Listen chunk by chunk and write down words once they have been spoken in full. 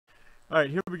All right,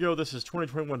 here we go. This is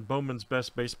 2021 Bowman's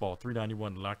Best Baseball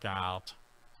 391 Lockout.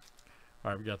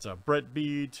 All right, we got Brett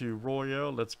B to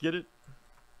Royale. Let's get it.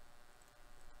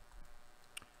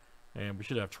 And we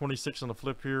should have 26 on the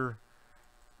flip here.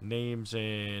 Names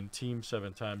and teams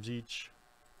 7 times each.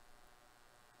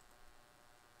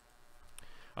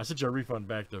 I sent you a refund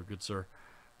back, though, good sir.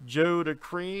 Joe to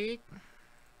Craig.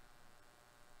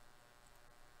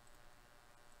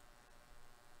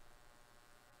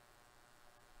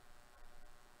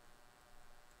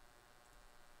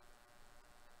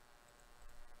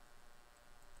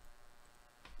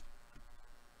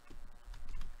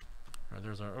 All right,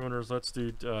 there's our owners. Let's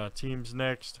do teams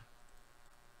next.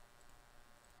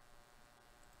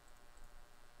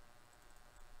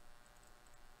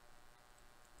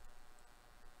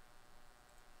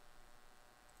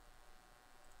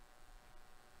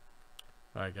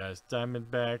 All right, guys.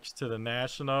 Diamondbacks to the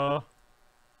National.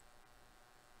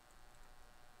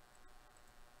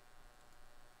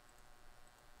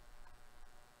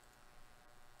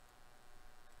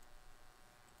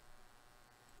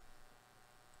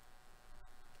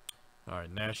 All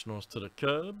right, Nationals to the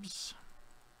Cubs.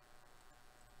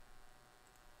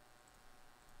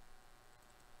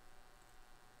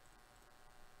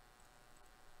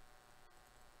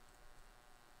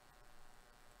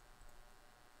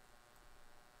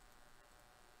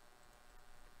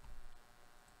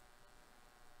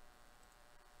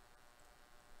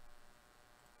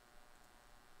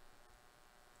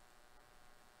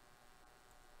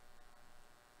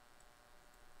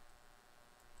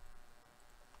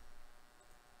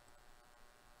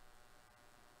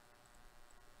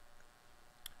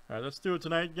 All right, let's do it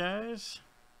tonight, guys.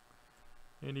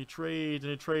 Any trades?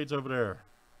 Any trades over there?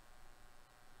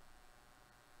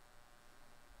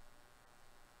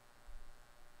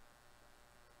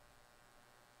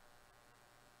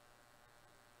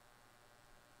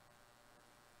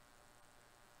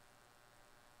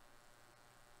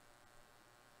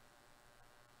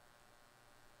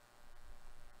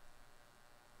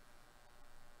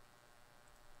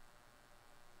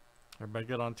 Everybody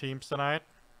good on teams tonight?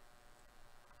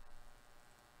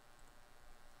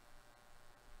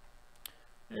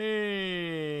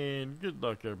 And good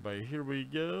luck, everybody. Here we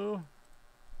go.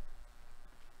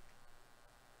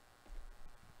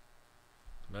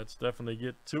 Let's definitely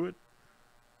get to it.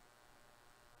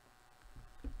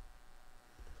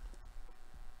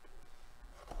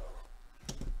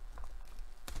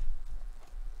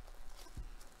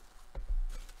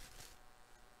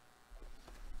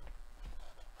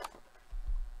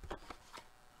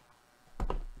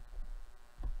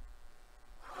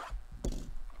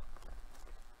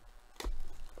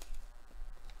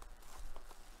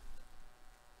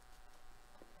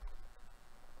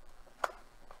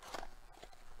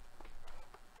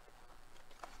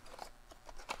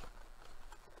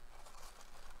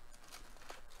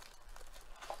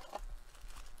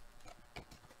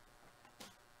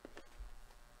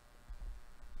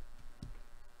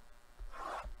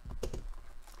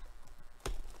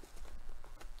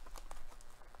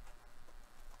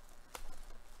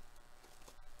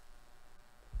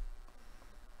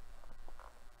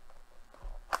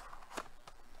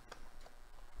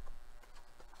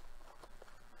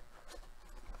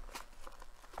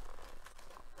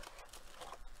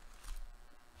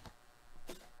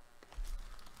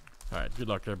 All right, good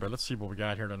luck, everybody. Let's see what we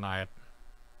got here tonight.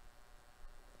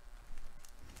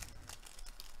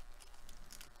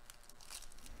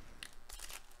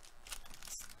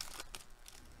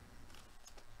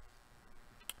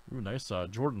 Ooh, nice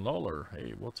Jordan Lawler.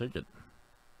 Hey, we'll take it.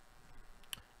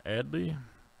 Adley.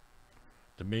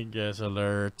 Dominguez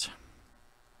alert.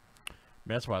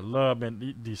 Man, that's what I love,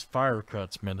 man. These fire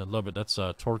cuts, man. I love it. That's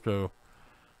Torkelson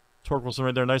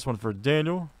right there. Nice one for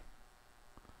Daniel.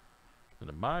 And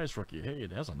the Mize rookie. Hey,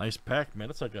 that's a nice pack, man.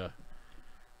 That's like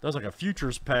a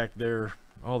futures pack there.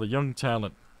 All the young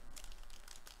talent.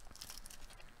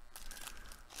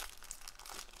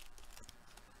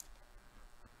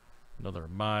 Another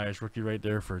Mize rookie right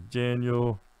there for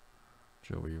Daniel.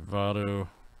 Joey Votto.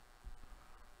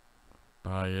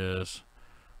 Baez.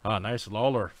 Ah, nice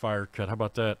Lawler fire cut. How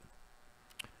about that?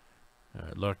 All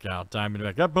right, look out.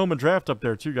 Diamondback. Got Bowman draft up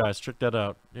there too, guys. Check that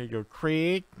out. There you go.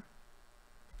 Craig.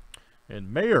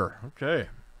 And Mayer. Okay.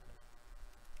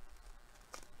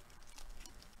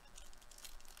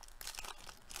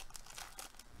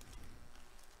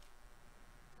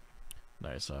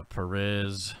 Nice.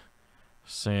 Perez.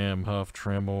 Sam Huff.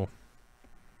 Trammell.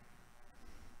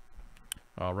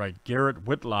 All right. Garrett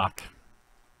Whitlock.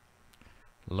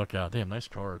 Look out. Damn, nice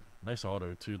card. Nice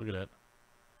auto, too. Look at that.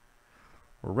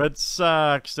 Red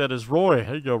Sox. That is Roy.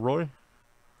 There you go, Roy.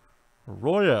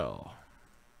 Royale.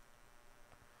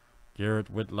 Garrett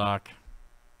Whitlock.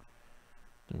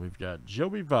 Then we've got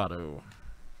Joey Votto.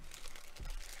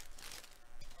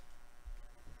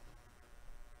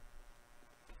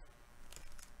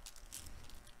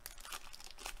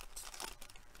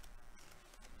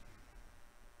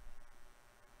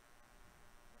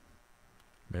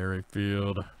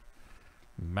 Merrifield.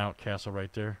 Mountcastle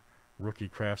right there. Rookie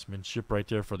craftsmanship right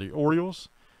there for the Orioles.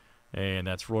 And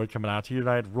that's Roy coming out to you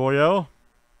tonight. Royale.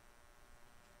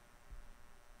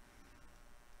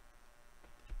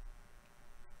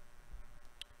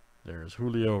 There's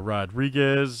Julio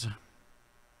Rodriguez.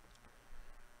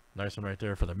 Nice one right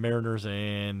there for the Mariners.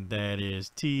 And that is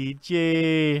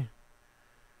TJ.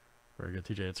 Very good,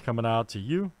 TJ. It's coming out to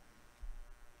you.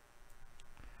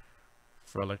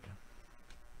 Frelick.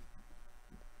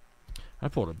 I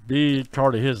pulled a big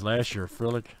card of his last year,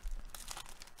 Frelick.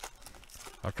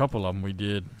 A couple of them we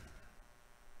did.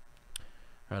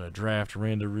 Had a draft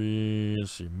Randy.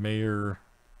 Let's see, Mayer.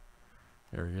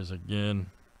 There he is again.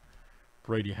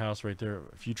 Brady House right there.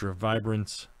 Future of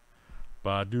Vibrance.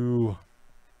 Badu.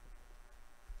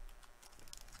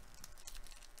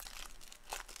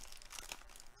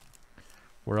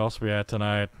 Where else we at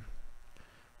tonight?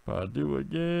 Badu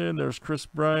again. There's Chris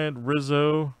Bryant.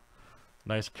 Rizzo.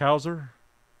 Nice Cowser.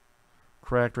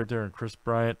 Cracked right there in Chris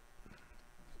Bryant.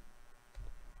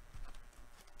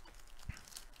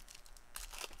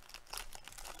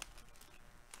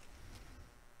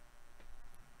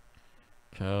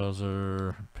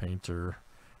 Cowser. Painter.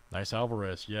 Nice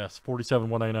Alvarez. Yes.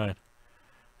 47/199.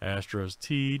 Astros.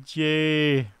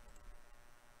 TJ.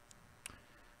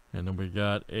 And then we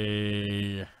got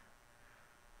a...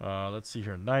 let's see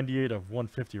here. 98 of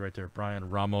 150 right there. Brian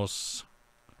Ramos.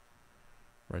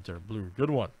 Right there, blue. Good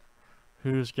one.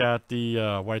 Who's got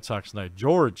the White Sox tonight?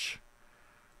 George.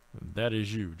 That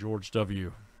is you, George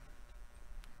W.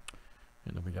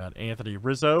 And then we got Anthony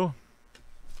Rizzo.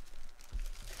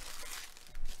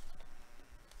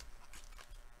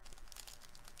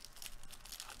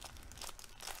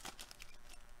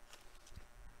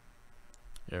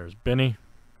 There's Benny.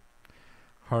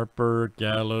 Harper,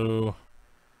 Gallo.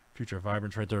 Future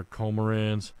Vibrance right there.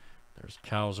 Comerans. There's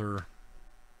Cowser.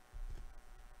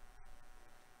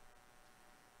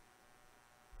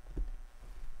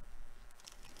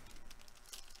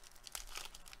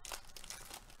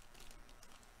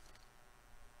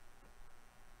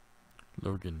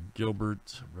 Logan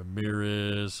Gilbert,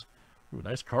 Ramirez. Ooh,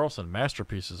 nice Carlson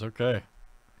masterpieces. Okay.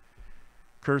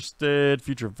 Kirstead,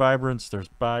 Future Vibrance. There's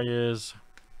Baez.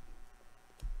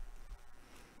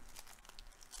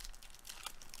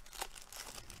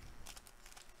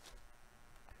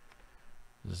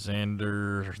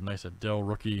 Xander. There's a nice Adele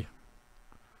rookie.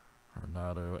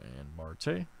 Arnado and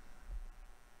Marte.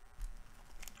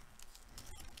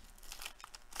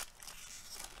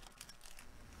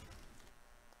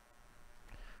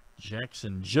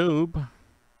 Jackson Job.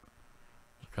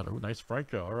 Got a nice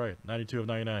Franco. All right. 92 of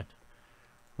 99.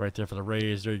 Right there for the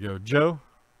Rays. There you go, Joe.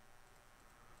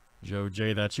 Joe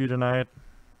J, that's you tonight.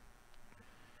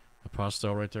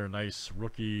 Apostel right there. Nice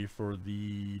rookie for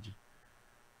the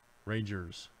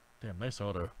Rangers. Damn, nice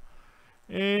auto.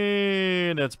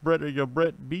 And that's Brett. There you go,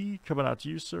 Brett B. Coming out to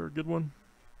you, sir. Good one.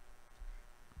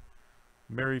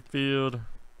 Merrifield.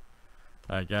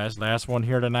 All right, guys. Last one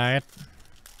here tonight.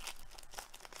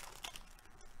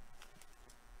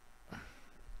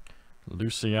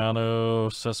 Luciano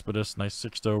Cespedes, nice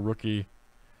 6-0 rookie.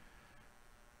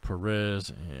 Perez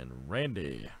and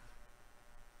Randy.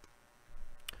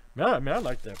 I mean, I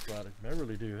like that product. I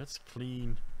really do. That's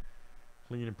clean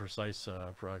and precise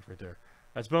product right there.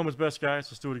 That's Bowman's Best,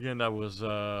 guys. Let's do it again. That was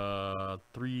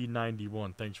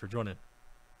 391. Thanks for joining.